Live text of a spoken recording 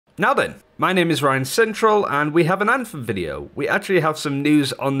Now then, my name is Ryan Central and we have an Anthem video. We actually have some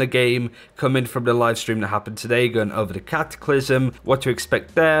news on the game coming from the live stream that happened today, going over the Cataclysm, what to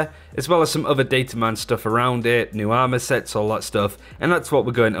expect there, as well as some other datamined stuff around it, new armor sets, all that stuff, and that's what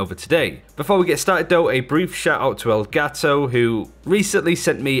we're going over today. Before we get started though, a brief shout out to Elgato, who recently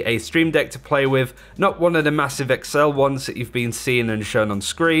sent me a stream deck to play with, not one of the massive XL ones that you've been seeing and shown on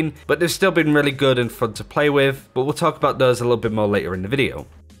screen, but they've still been really good and fun to play with, but we'll talk about those a little bit more later in the video.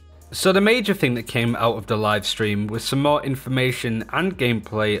 So the major thing that came out of the live stream was some more information and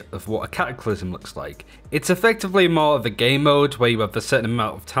gameplay of what a Cataclysm looks like. It's effectively more of a game mode where you have a certain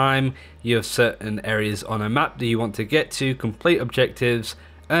amount of time, you have certain areas on a map that you want to get to, complete objectives,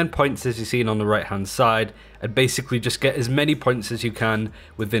 earn points as you've seen on the right hand side, and basically just get as many points as you can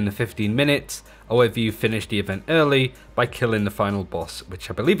within the 15 minutes, or whether you finish the event early by killing the final boss, which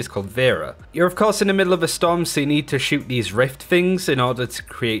I believe is called Vera. You're of course in the middle of a storm, so you need to shoot these rift things in order to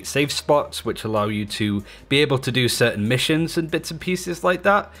create safe spots which allow you to be able to do certain missions and bits and pieces like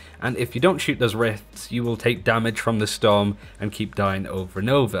that, and if you don't shoot those rifts you will take damage from the storm and keep dying over and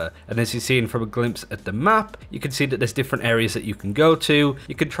over. And as you've seen from a glimpse at the map, you can see that there's different areas that you can go to.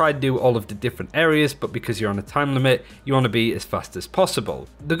 You can try to do all of the different areas, but because you're on a time limit you want to be as fast as possible.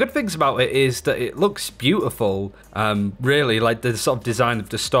 The good things about it is that it looks beautiful, really, like the sort of design of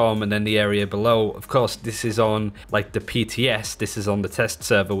the storm and then the area below. Of course this is on like the PTS, this is on the test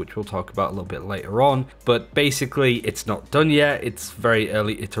server, which we'll talk about a little bit later on, but basically it's not done yet. It's very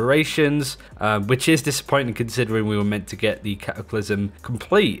early iterations, which is disappointing considering we were meant to get the Cataclysm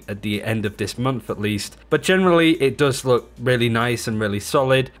complete at the end of this month at least, but generally it does look really nice and really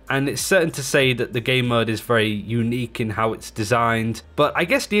solid, and it's certain to say that the game mode is very unique in how it's designed, but I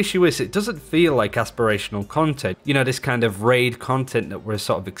guess the issue is it doesn't feel like aspirational content, you know, this kind of raid content that we're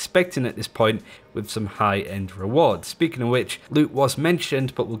sort of expecting at this point with some high-end rewards. Speaking of which, loot was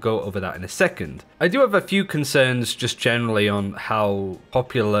mentioned, but we'll go over that in a second. I do have a few concerns just generally on how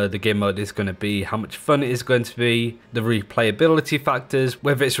popular the game mode is going to be, how much fun it is going to be, the replayability factors,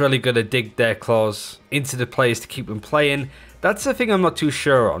 whether it's really going to dig their claws into the players to keep them playing. That's the thing I'm not too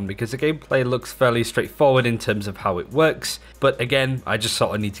sure on, because the gameplay looks fairly straightforward in terms of how it works, but again, I just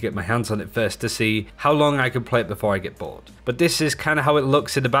sort of need to get my hands on it first to see how long I can play it before I get bored. But this is kind of how it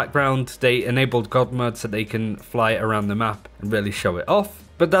looks in the background. They enabled God mode so they can fly around the map and really show it off.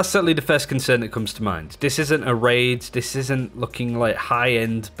 But that's certainly the first concern that comes to mind. This isn't a raid, this isn't looking like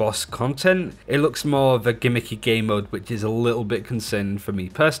high-end boss content. It looks more of a gimmicky game mode, which is a little bit concerning for me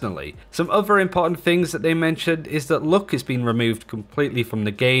personally. Some other important things that they mentioned is that luck has been removed completely from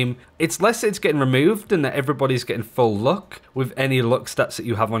the game. It's less that it's getting removed than that everybody's getting full luck, with any luck stats that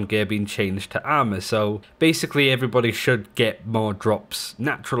you have on gear being changed to armor. So basically everybody should get more drops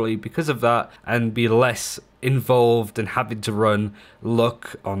naturally because of that and be less involved and having to run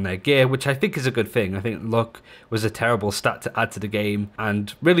luck on their gear, which I think is a good thing. I think luck was a terrible stat to add to the game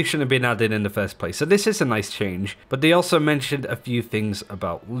and really shouldn't have been added in the first place. So this is a nice change, but they also mentioned a few things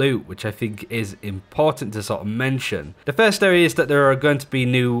about loot, which I think is important to sort of mention. The first area is that there are going to be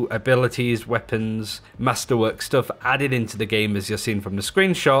new abilities, weapons, masterwork stuff added into the game, as you're seeing from the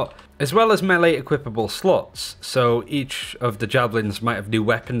screenshot, as well as melee equipable slots. So each of the javelins might have new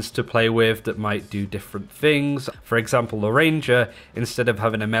weapons to play with that might do different things. For example, the ranger, instead of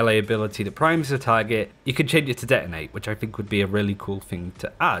having a melee ability that primes the target, you can change it to detonate, which I think would be a really cool thing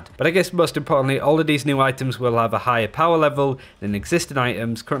to add. But I guess most importantly, all of these new items will have a higher power level than existing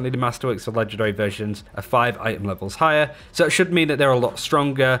items. Currently the masterworks or legendary versions are 5 item levels higher, so it should mean that they're a lot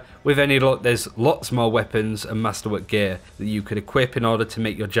stronger. With any luck, there's lots more weapons and masterwork gear that you could equip in order to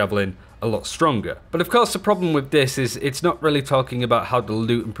make your javelin a lot stronger. But of course the problem with this is it's not really talking about how the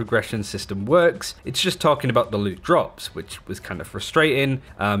loot and progression system works, it's just talking about the loot drops, which was kind of frustrating.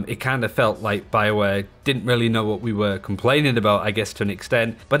 It kind of felt like BioWare didn't really know what we were complaining about, I guess, to an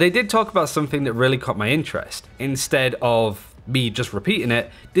extent, but they did talk about something that really caught my interest. Instead of me just repeating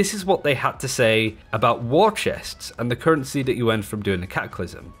it, this is what they had to say about war chests and the currency that you earn from doing the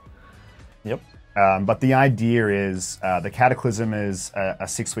Cataclysm. Yep. But the idea is the Cataclysm is a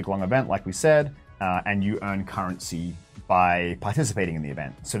 6-week long event, like we said, and you earn currency by participating in the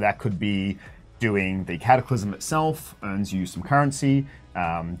event. So that could be doing the Cataclysm itself, earns you some currency,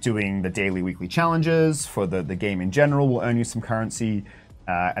 doing the daily, weekly challenges for the game in general will earn you some currency,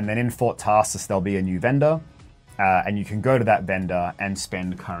 and then in Fort Tarsus there'll be a new vendor, and you can go to that vendor and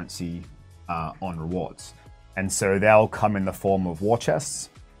spend currency on rewards. And so they'll come in the form of war chests.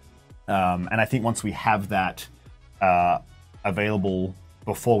 And I think once we have that available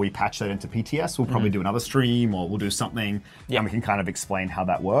before we patch that into PTS, we'll probably do another stream or we'll do something and we can kind of explain how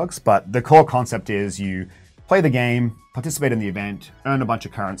that works. But the core concept is you play the game, participate in the event, earn a bunch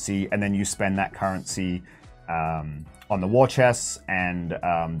of currency, and then you spend that currency on the war chests, and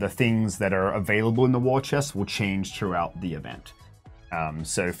the things that are available in the war chests will change throughout the event.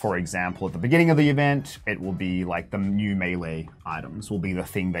 So for example, at the beginning of the event, it will be like the new melee items will be the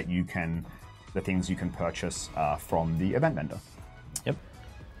things you can purchase from the event vendor. Yep.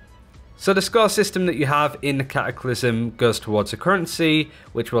 So the score system that you have in Cataclysm goes towards a currency,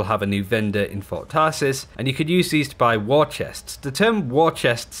 which will have a new vendor in Fort Tarsis, and you could use these to buy war chests. The term war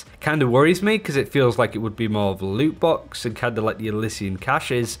chests kind of worries me because it feels like it would be more of a loot box and kind of like the Elysian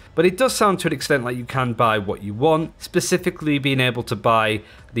caches, but it does sound to an extent like you can buy what you want, specifically being able to buy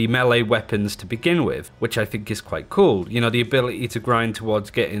the melee weapons to begin with, which I think is quite cool. You know, the ability to grind towards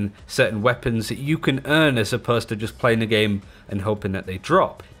getting certain weapons that you can earn as opposed to just playing the game and hoping that they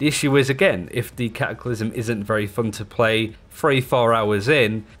drop. The issue is, again, if the Cataclysm isn't very fun to play 3-4 hours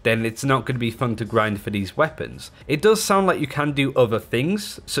in, then it's not going to be fun to grind for these weapons. It does sound like you can do other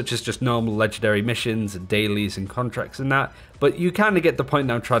things, such as just normal legendary missions and dailies and contracts and that, but you kind of get the point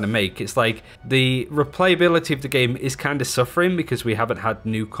that I'm trying to make. It's like the replayability of the game is kind of suffering because we haven't had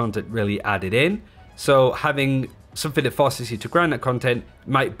new content really added in, so having something that forces you to grind that content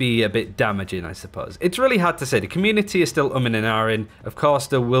might be a bit damaging, I suppose. It's really hard to say. The community is still umming and ahhing. Of course,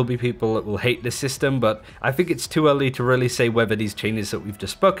 there will be people that will hate this system, but I think it's too early to really say whether these changes that we've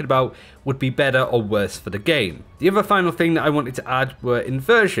just spoken about would be better or worse for the game. The other final thing that I wanted to add were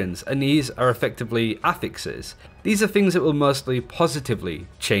inversions, and these are effectively affixes. These are things that will mostly positively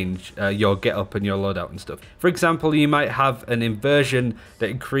change your getup and your loadout and stuff. For example, you might have an inversion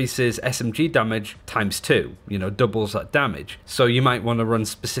that increases SMG damage ×2, you know, doubles that damage. So you might want to run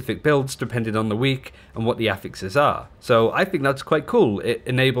specific builds depending on the week and what the affixes are. So I think that's quite cool. It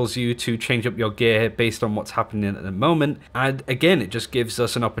enables you to change up your gear based on what's happening at the moment. And again, it just gives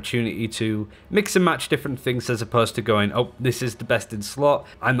us an opportunity to mix and match different things as opposed to going, oh, this is the best in slot,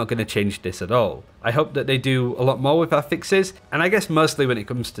 I'm not going to change this at all. I hope that they do a lot more with affixes, and I guess mostly when it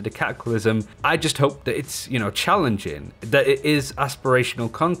comes to the Cataclysm, I just hope that it's, you know, challenging, that it is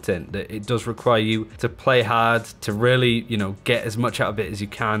aspirational content, that it does require you to play hard, to really, you know, get as much out of it as you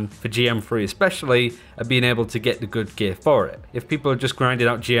can, for GM3 especially, and being able to get the good gear for it. If people are just grinding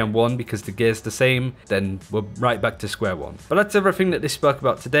out GM1 because the gear's the same, then we're right back to square one. But that's everything that they spoke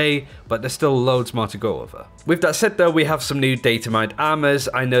about today, but there's still loads more to go over. With that said though, we have some new datamined armors.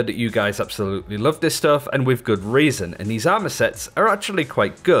 I know that you guys absolutely love this stuff, and with good reason, and these armor sets are actually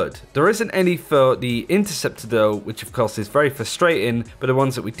quite good. There isn't any for the Interceptor though, which of course is very frustrating, but the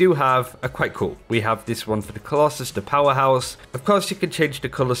ones that we do have are quite cool. We have this one for the Colossus, the Powerhouse. Of course you can change the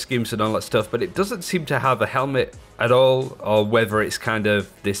color schemes and all that stuff, but it doesn't seem to have a helmet at all, or whether it's kind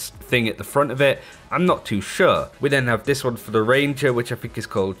of this thing at the front of it, I'm not too sure. We then have this one for the Ranger, which I think is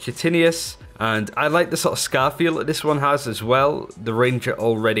called Chitinius, and I like the sort of scar feel that this one has as well. The Ranger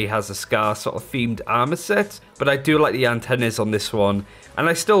already has a scar sort of themed armor set, but I do like the antennas on this one, and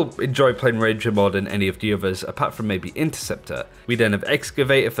I still enjoy playing Ranger more than any of the others, apart from maybe Interceptor. We then have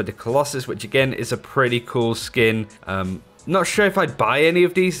Excavator for the Colossus, which again is a pretty cool skin. Not sure if I'd buy any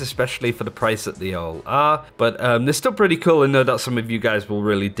of these, especially for the price that they all are, but they're still pretty cool, and no doubt some of you guys will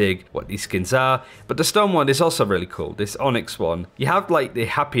really dig what these skins are. But the Stone one is also really cool, this Onyx one. You have like the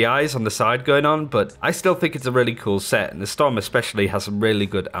happy eyes on the side going on, but I still think it's a really cool set, and the Storm especially has some really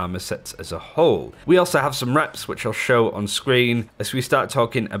good armor sets as a whole. We also have some reps which I'll show on screen as we start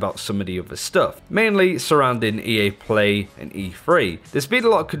talking about some of the other stuff, mainly surrounding EA Play and E3. There's been a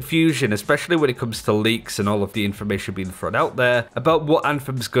lot of confusion, especially when it comes to leaks and all of the information being thrown out there about what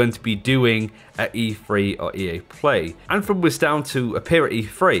Anthem's going to be doing at E3 or EA Play. Anthem was down to appear at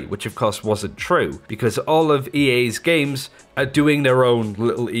E3, which of course wasn't true, because all of EA's games are doing their own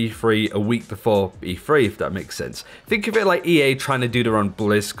little E3 a week before E3, if that makes sense. Think of it like EA trying to do their own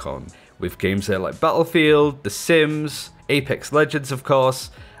BlizzCon, with games there like Battlefield, The Sims, Apex Legends of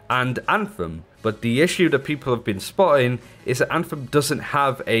course, and Anthem. But the issue that people have been spotting is that Anthem doesn't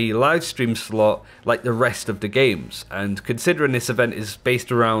have a live stream slot like the rest of the games, and considering this event is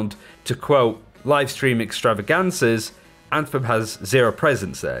based around, to quote, live stream extravaganzas, Anthem has zero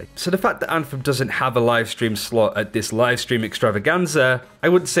presence there. So the fact that Anthem doesn't have a live stream slot at this live stream extravaganza, I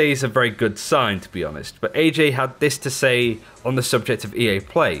wouldn't say is a very good sign, to be honest. But AJ had this to say on the subject of EA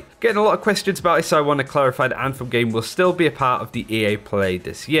Play. Getting a lot of questions about it, so I want to clarify that Anthem game will still be a part of the EA Play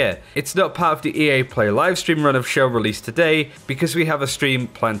this year. It's not part of the EA Play livestream run of show released today, because we have a stream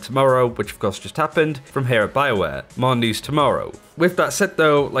planned tomorrow, which of course just happened, from here at BioWare. More news tomorrow. With that said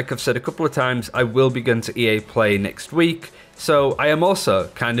though, like I've said a couple of times, I will be going to EA Play next week, So I am also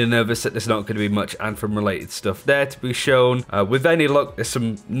kind of nervous that there's not going to be much Anthem related stuff there to be shown. With any luck, there's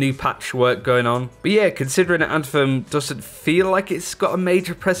some new patch work going on. But yeah, considering that Anthem doesn't feel like it's got a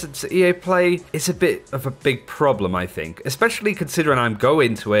major presence at EA Play, it's a bit of a big problem, I think. Especially considering I'm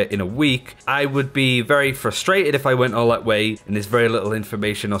going to it in a week. I would be very frustrated if I went all that way and there's very little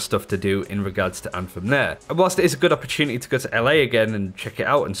information or stuff to do in regards to Anthem there. And whilst it is a good opportunity to go to LA again and check it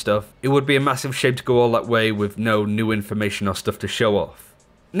out and stuff, it would be a massive shame to go all that way with no new information or stuff to show off.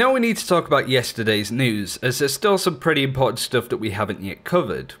 Now we need to talk about yesterday's news, as there's still some pretty important stuff that we haven't yet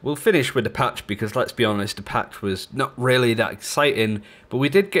covered. We'll finish with the patch because, let's be honest, the patch was not really that exciting, but we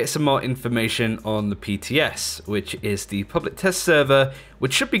did get some more information on the PTS, which is the public test server,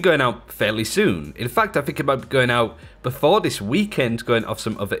 which should be going out fairly soon. In fact, I think it might be going out before this weekend, going off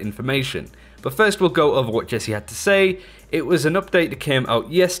some other information. But first we'll go over what Jesse had to say. It was an update that came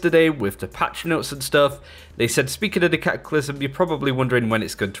out yesterday with the patch notes and stuff. They said, speaking of the Cataclysm, you're probably wondering when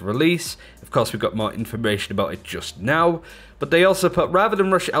it's going to release. Of course, we've got more information about it just now. But they also put, rather than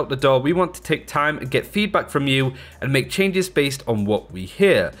rush it out the door, we want to take time and get feedback from you and make changes based on what we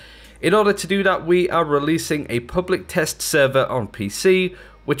hear. In order to do that, we are releasing a public test server on PC,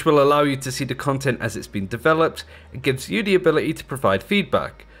 which will allow you to see the content as it's been developed and gives you the ability to provide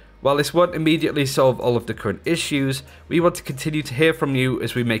feedback. While this won't immediately solve all of the current issues, we want to continue to hear from you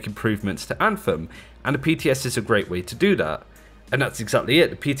as we make improvements to Anthem, and the PTS is a great way to do that. And that's exactly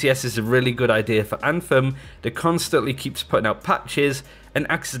it. The PTS is a really good idea for Anthem that constantly keeps putting out patches and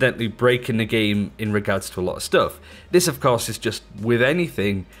accidentally breaking the game in regards to a lot of stuff. This, of course, is just with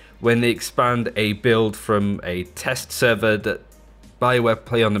anything when they expand a build from a test server that BioWare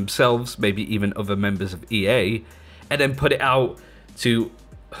play on themselves, maybe even other members of EA, and then put it out to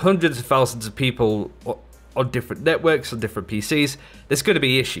hundreds of thousands of people on different networks, on different PCs. There's going to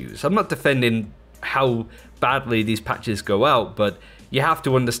be issues. I'm not defending how badly these patches go out, but you have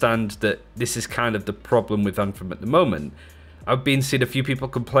to understand that this is kind of the problem with Anthem at the moment. I've been seeing a few people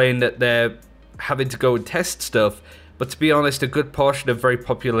complain that they're having to go and test stuff, but to be honest, a good portion of very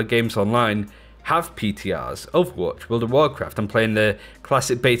popular games online have PTRs. Overwatch, World of Warcraft, I'm playing the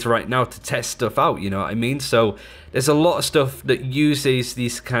classic beta right now to test stuff out, you know what I mean? So there's a lot of stuff that uses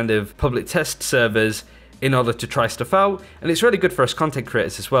these kind of public test servers in order to try stuff out, and it's really good for us content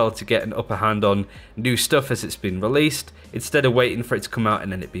creators as well to get an upper hand on new stuff as it's been released, instead of waiting for it to come out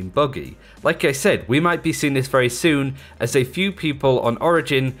and then it being buggy. Like I said, we might be seeing this very soon, as a few people on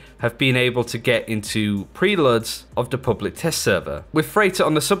Origin have been able to get into preloads of the public test server, with Freighter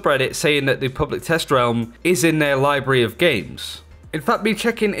on the subreddit saying that the public test realm is in their library of games. In fact, me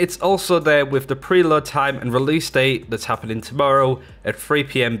checking, it's also there with the preload time and release date that's happening tomorrow at 3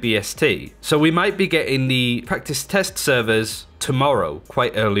 PM BST. So we might be getting the practice test servers tomorrow,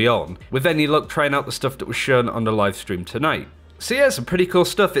 quite early on, with any luck trying out the stuff that was shown on the live stream tonight. So yeah, some pretty cool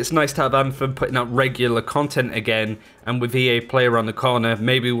stuff. It's nice to have Anthem putting out regular content again, and with EA Play around the corner,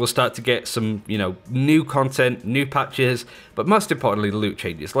 maybe we'll start to get some, you know, new content, new patches, but most importantly, loot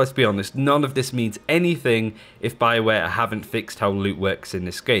changes. Let's be honest, none of this means anything if BioWare haven't fixed how loot works in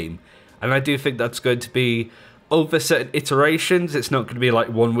this game. And I do think that's going to be over certain iterations. It's not going to be like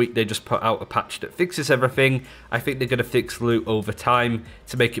 1 week they just put out a patch that fixes everything. I think they're going to fix loot over time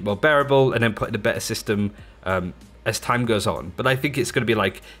to make it more bearable and then put in a better system as time goes on. But I think it's going to be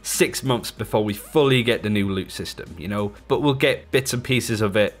like 6 months before we fully get the new loot system, you know, but we'll get bits and pieces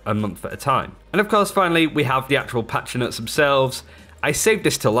of it a month at a time. And of course, finally, we have the actual patch notes themselves. I saved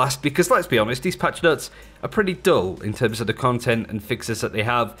this till last because, let's be honest, these patch notes are pretty dull in terms of the content and fixes that they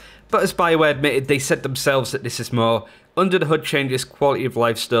have, but as BioWare admitted, they said themselves that this is more under the hood changes, quality of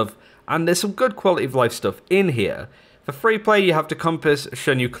life stuff, and there's some good quality of life stuff in here. For free play, you have the compass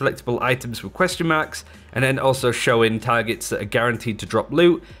showing you collectible items with question marks, and then also showing targets that are guaranteed to drop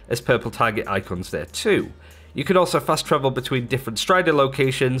loot as purple target icons there too. You can also fast travel between different Strider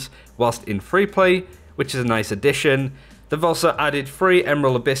locations whilst in free play, which is a nice addition. They've also added 3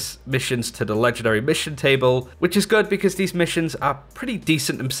 Emerald Abyss missions to the legendary mission table, which is good because these missions are pretty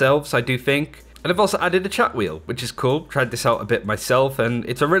decent themselves, I do think. And I've also added a chat wheel, which is cool. Tried this out a bit myself, and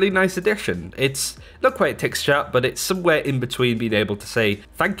it's a really nice addition. It's not quite text chat, but it's somewhere in between being able to say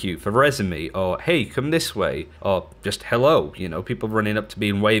thank you for resing me, or hey, come this way, or just hello, you know, people running up to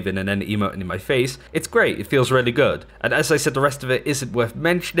me and waving and then emoting in my face. It's great, it feels really good. And as I said, the rest of it isn't worth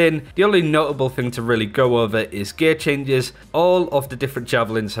mentioning. The only notable thing to really go over is gear changes. All of the different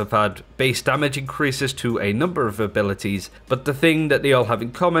javelins have had base damage increases to a number of abilities, but the thing that they all have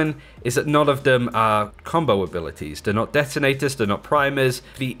in common is that none of them them are combo abilities. They're not detonators, they're not primers.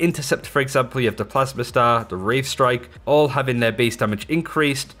 The Interceptor, for example, you have the Plasma Star, the Wraith Strike, all having their base damage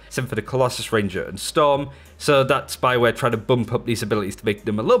increased, same for the Colossus Ranger and Storm. So that's Bioware trying to bump up these abilities to make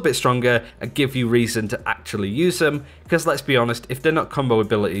them a little bit stronger and give you reason to actually use them, because let's be honest, if they're not combo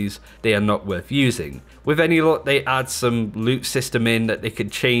abilities, they are not worth using. With any luck, they add some loot system in that they can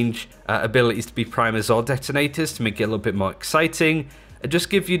change abilities to be primers or detonators to make it a little bit more exciting, and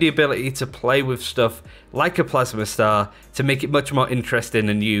just give you the ability to play with stuff like a Plasma Star to make it much more interesting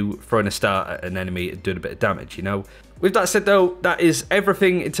than you throwing a star at an enemy and doing a bit of damage, you know? With that said though, that is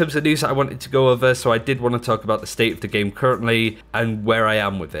everything in terms of news that I wanted to go over, so I did want to talk about the state of the game currently and where I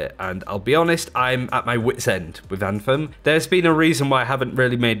am with it, and I'll be honest, I'm at my wit's end with Anthem. There's been a reason why I haven't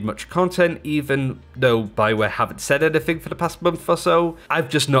really made much content, even though Bioware haven't said anything for the past month or so. I've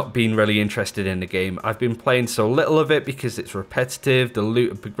just not been really interested in the game. I've been playing so little of it because it's repetitive, the loot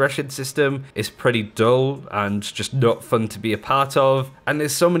and progression system is pretty dull and just not fun to be a part of, and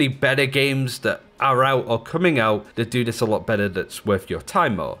there's so many better games that are out or coming out that do this a lot better, that's worth your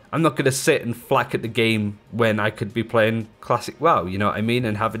time more. I'm not going to sit and flack at the game when I could be playing classic WoW, you know what I mean,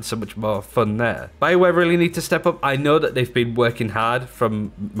 and having so much more fun there. Bioware really need to step up. I know that they've been working hard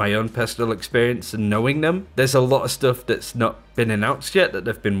from my own personal experience and knowing them. There's a lot of stuff that's not been announced yet that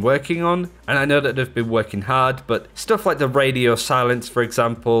they've been working on, and I know that they've been working hard, but stuff like the radio silence, for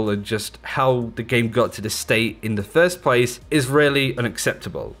example, and just how the game got to this state in the first place is really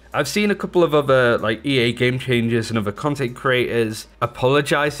unacceptable. I've seen a couple of other like EA Game Changers and other content creators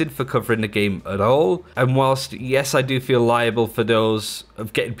apologizing for covering the game at all, and whilst yes, I do feel liable for those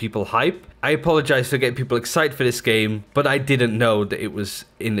of getting people hype, I apologize for getting people excited for this game, but I didn't know that it was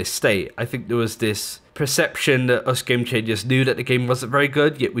in this state. I think there was this perception that us Game Changers knew that the game wasn't very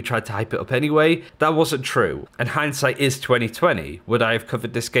good, yet we tried to hype it up anyway. That wasn't true, and hindsight is 2020. Would I have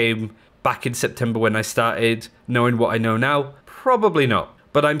covered this game back in September when I started, knowing what I know now? Probably not.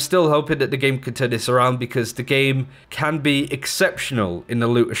 But I'm still hoping that the game can turn this around, because the game can be exceptional in the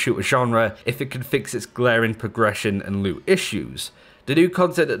looter-shooter genre if it can fix its glaring progression and loot issues. The new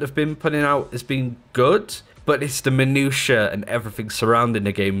content that they've been putting out has been good, but it's the minutiae and everything surrounding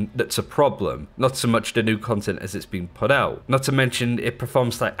the game that's a problem, not so much the new content as it's been put out. Not to mention, it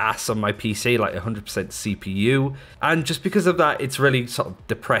performs like ass on my PC, like 100% CPU, and just because of that, it's really sort of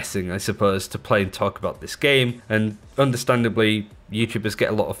depressing, I suppose, to play and talk about this game, and understandably, YouTubers get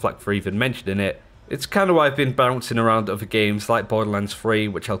a lot of flack for even mentioning it. It's kind of why I've been bouncing around other games like Borderlands 3,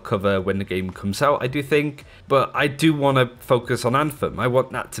 which I'll cover when the game comes out, I do think. But I do want to focus on Anthem. I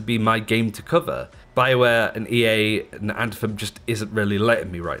want that to be my game to cover. Bioware and EA and Anthem just isn't really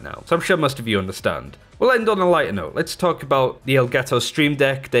letting me right now, so I'm sure most of you understand. We'll end on a lighter note. Let's talk about the Elgato Stream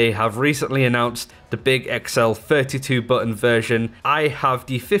Deck. They have recently announced the big XL 32 button version. I have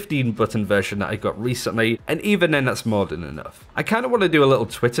the 15 button version that I got recently, and even then that's more than enough. I kind of want to do a little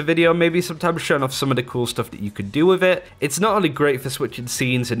Twitter video maybe sometime showing off some of the cool stuff that you could do with it. It's not only great for switching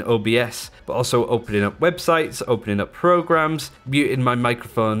scenes in OBS, but also opening up websites, opening up programs, muting my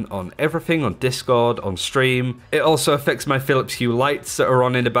microphone on everything, on Discord, on stream. It also affects my Philips Hue lights that are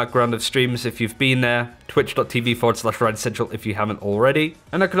on in the background of streams if you've been there. Twitch.tv/RyanCentral if you haven't already.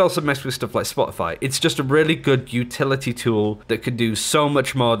 And I could also mess with stuff like Spotify. It's just a really good utility tool that can do so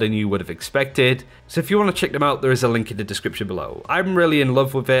much more than you would have expected. So if you want to check them out, there is a link in the description below. I'm really in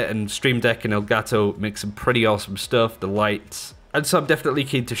love with it, and Stream Deck and Elgato make some pretty awesome stuff. The lights, and so I'm definitely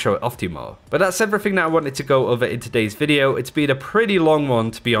keen to show it off to you more. But that's everything that I wanted to go over in today's video. It's been a pretty long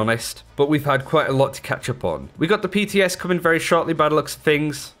one, to be honest, but we've had quite a lot to catch up on. We got the PTS coming very shortly by the looks of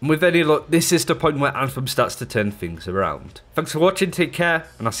things, and with any luck, this is the point where Anthem starts to turn things around. Thanks for watching, take care,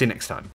 and I'll see you next time.